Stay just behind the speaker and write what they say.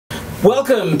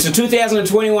Welcome to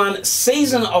 2021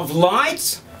 Season of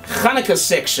Light, Chanukah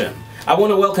section. I want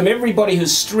to welcome everybody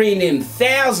who's streamed in,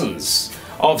 thousands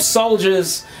of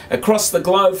soldiers across the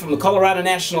globe from the Colorado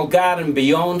National Guard and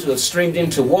beyond who have streamed in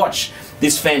to watch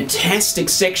this fantastic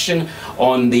section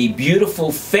on the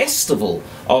beautiful festival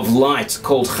of light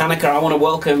called Chanukah. I want to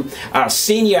welcome our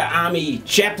Senior Army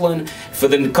Chaplain for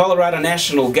the Colorado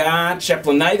National Guard,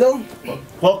 Chaplain Nagel.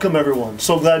 Welcome everyone,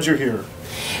 so glad you're here.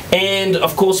 And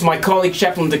of course my colleague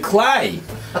Chaplain DeClay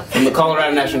from the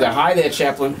Colorado National Guard. Hi there,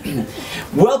 Chaplain.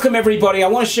 Welcome everybody. I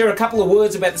want to share a couple of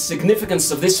words about the significance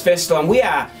of this festival. And we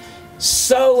are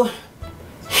so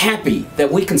happy that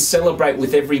we can celebrate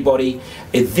with everybody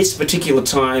at this particular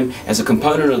time as a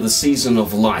component of the season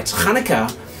of light.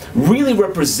 Chanukah really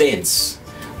represents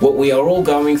what we are all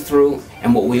going through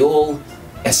and what we all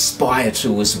aspire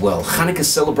to as well. Chanukah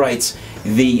celebrates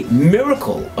the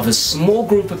miracle of a small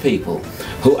group of people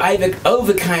who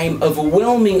overcame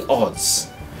overwhelming odds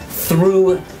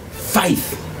through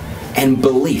faith and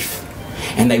belief.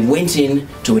 And they went in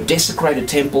to a desecrated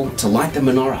temple to light the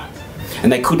menorah.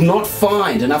 And they could not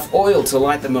find enough oil to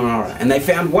light the menorah. And they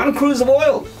found one cruse of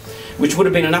oil, which would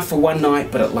have been enough for one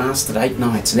night, but it lasted 8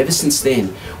 nights. And ever since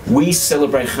then, we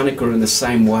celebrate Chanukah in the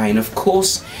same way. And of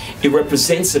course, it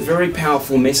represents a very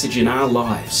powerful message in our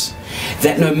lives,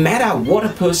 that no matter what a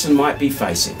person might be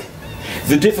facing,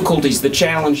 the difficulties, the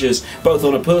challenges, both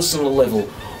on a personal level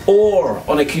or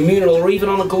on a communal or even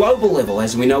on a global level,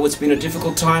 as we know it's been a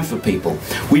difficult time for people,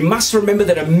 we must remember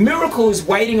that a miracle is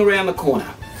waiting around the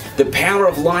corner. The power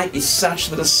of light is such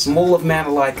that a small amount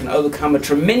of light can overcome a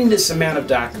tremendous amount of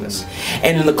darkness.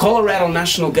 And in the Colorado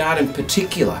National Guard in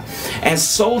particular, as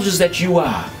soldiers that you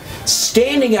are,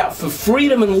 standing up for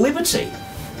freedom and liberty,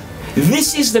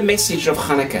 this is the message of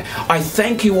Chanukah. I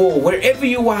thank you all, wherever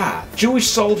you are, Jewish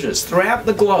soldiers throughout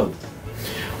the globe.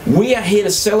 We are here to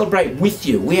celebrate with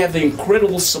you. We have the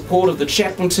incredible support of the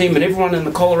chaplain team and everyone in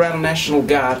the Colorado National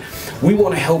Guard. We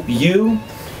want to help you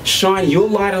shine your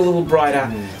light a little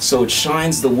brighter so it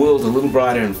shines the world a little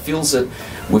brighter and fills it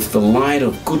with the light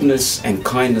of goodness and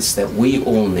kindness that we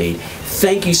all need.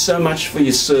 Thank you so much for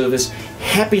your service.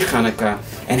 Happy Chanukah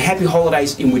and happy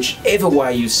holidays in whichever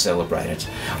way you celebrate it.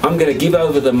 I'm going to give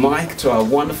over the mic to our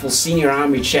wonderful Senior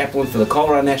Army Chaplain for the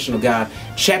Colorado National Guard,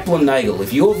 Chaplain Nagel.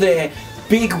 If you're there,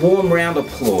 big warm round of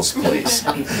applause, please.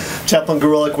 Chaplain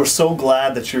Gorelik, we're so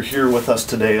glad that you're here with us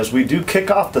today as we do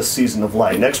kick off the season of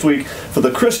light. Next week, for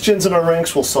the Christians in our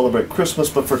ranks, we'll celebrate Christmas,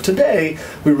 but for today,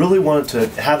 we really wanted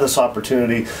to have this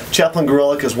opportunity. Chaplain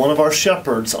Gorelik is one of our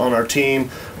shepherds on our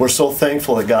team. We're so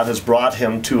thankful that God has brought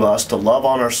him to us to love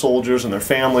on our soldiers and their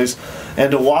families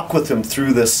and to walk with them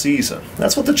through this season.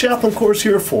 That's what the Chaplain Corps is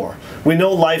here for. We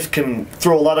know life can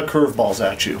throw a lot of curveballs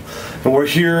at you, and we're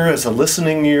here as a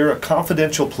listening ear, a confidential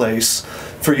place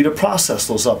for you to process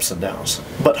those ups and downs.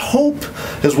 But hope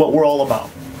is what we're all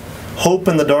about. Hope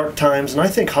in the dark times, and I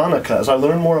think Chanukah, as I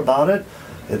learn more about it,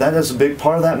 that is a big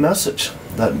part of that message,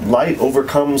 that light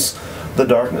overcomes the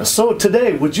darkness. So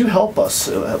today, would you help us?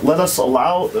 Let us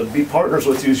be partners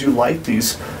with you as you light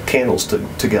these candles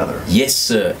together. Yes,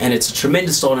 sir, and it's a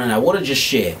tremendous honor, and I want to just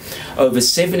share. Over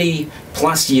 70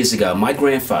 plus years ago, my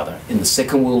grandfather in the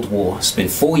Second World War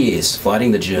spent 4 years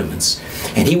fighting the Germans,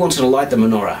 and he wanted to light the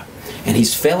menorah. And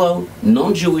his fellow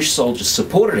non-Jewish soldiers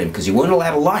supported him because he weren't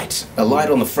allowed a light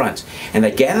on the front. And they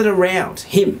gathered around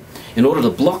him in order to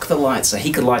block the light so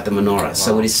he could light the menorah. Wow.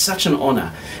 So it is such an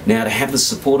honor now to have the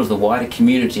support of the wider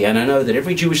community. And I know that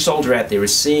every Jewish soldier out there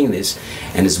is seeing this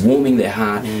and is warming their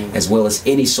heart, as well as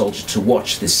any soldier, to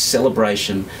watch this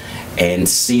celebration and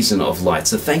season of light.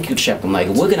 So thank you, Chaplain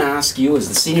Nagel. We're going to ask you, as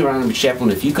the Senior Army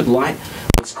Chaplain, if you could light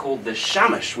what's called the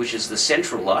shamash, which is the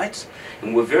central light.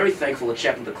 And we're very thankful that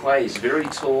Chaplain DeClay is very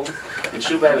tall and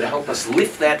she'll be able to help us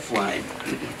lift that flame.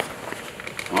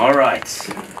 All right.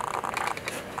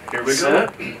 Here we go.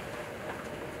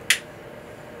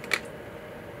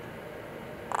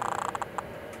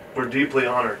 We're deeply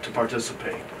honored to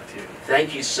participate with you.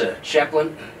 Thank you, sir.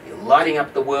 Chaplain, you're lighting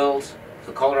up the world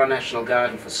for Colorado National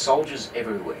Guard and for soldiers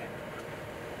everywhere.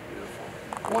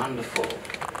 Beautiful. Wonderful.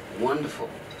 Wonderful.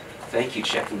 Thank you,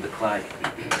 Chaplain DeClay.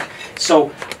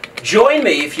 So, join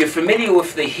me, if you're familiar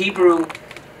with the Hebrew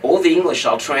or the English,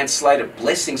 I'll translate it,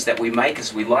 blessings that we make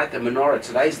as we light the menorah.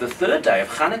 Today's the 3rd day of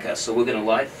Chanukah, so we're going to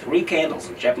light 3 candles,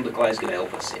 and Chaplain DeClay is going to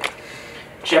help us here.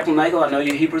 Chaplain Nagel, I know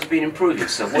your Hebrew's been improving,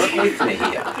 so work with me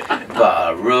here.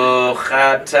 Baruch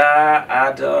atah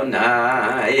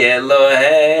Adonai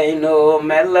Eloheinu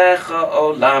melech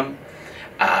haolam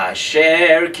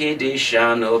Asher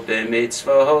kidishanu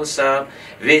b'mitzvosav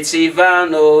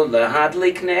v'tzivanu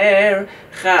lahadlik ner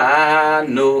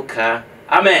Chanukah.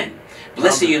 Amen.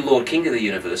 Blessed are you, Lord, King of the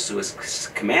universe, who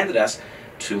has commanded us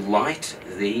to light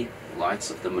the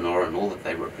lights of the menorah and all that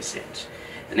they represent.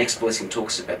 The next blessing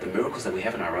talks about the miracles that we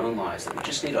have in our own lives that we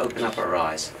just need to open up our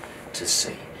eyes to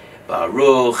see.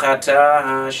 Baruch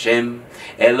atah Hashem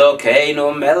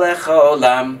Elokeinu melech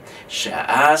haolam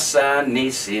she'asa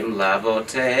nisim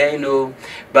lavoteinu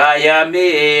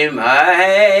bayamim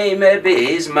hahem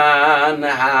bizman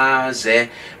hazeh.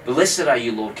 Blessed are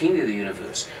you, Lord, King of the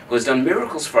universe, who has done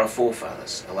miracles for our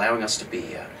forefathers, allowing us to be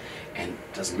here, and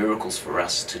does miracles for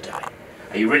us today.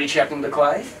 Are you ready, Chaplain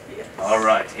Clay? Yes. All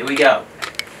right, here we go.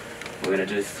 We're going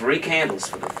to do 3 candles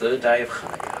for the 3rd day of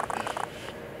Chanukah.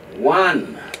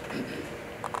 1.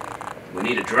 We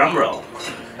need a drum roll.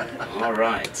 All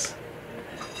right.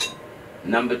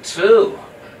 Number 2.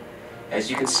 As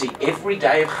you can see, every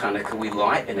day of Chanukah we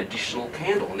light an additional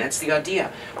candle, and that's the idea.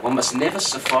 One must never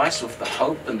suffice with the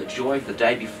hope and the joy of the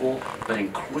day before, but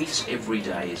increase every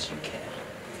day as you can.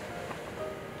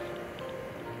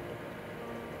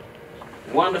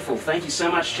 Wonderful. Thank you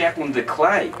so much, Chaplain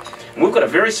Clay. And we've got a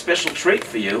very special treat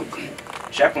for you.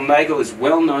 Chaplain Nagel is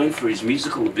well known for his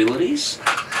musical abilities,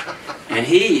 and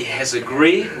he has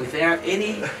agreed without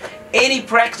any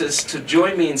practice to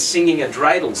join me in singing a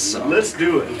dreidel song. Let's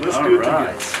do it. Let's do it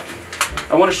together.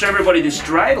 I want to show everybody this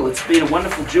dreidel. It's been a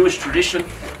wonderful Jewish tradition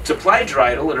to play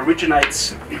dreidel. It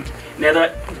originates... Now,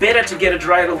 better to get a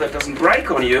dreidel that doesn't break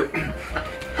on you,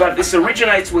 but this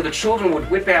originates where the children would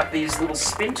whip out these little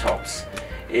spin tops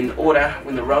in order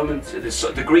when the Romans,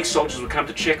 the Greek soldiers would come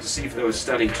to check to see if they were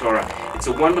studying Torah. It's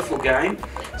a wonderful game.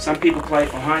 Some people play it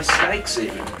for high stakes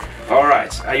even. All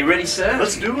right, are you ready, sir?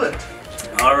 Let's do it.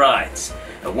 All right.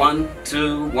 1,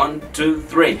 2, 1, 2,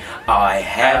 3. I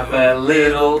have a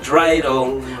little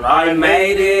dreidel. I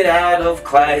made it out of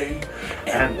clay.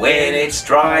 And when it's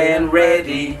dry and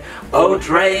ready, oh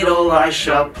dreidel, I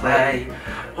shall play.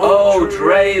 Oh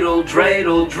dreidel,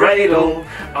 dreidel, dreidel,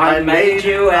 I made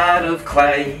you out of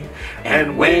clay.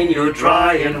 And when you're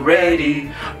dry and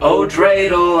ready, oh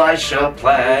dreidel, I shall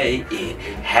play. It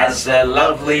has a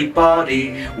lovely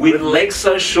body with legs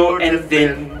so short and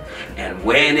thin. And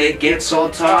when it gets all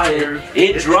tired,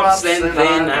 it drops and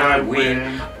then I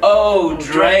win. Oh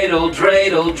dreidel,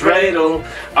 dreidel, dreidel,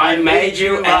 I made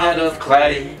you out of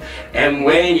clay. And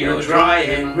when you're dry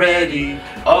and ready,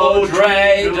 oh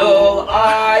dreidel,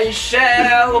 I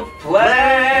shall play.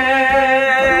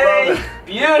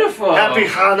 Beautiful. Happy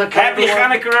Hanukkah. Happy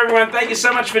Hanukkah, everyone. Thank you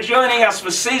so much for joining us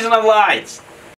for Season of Lights.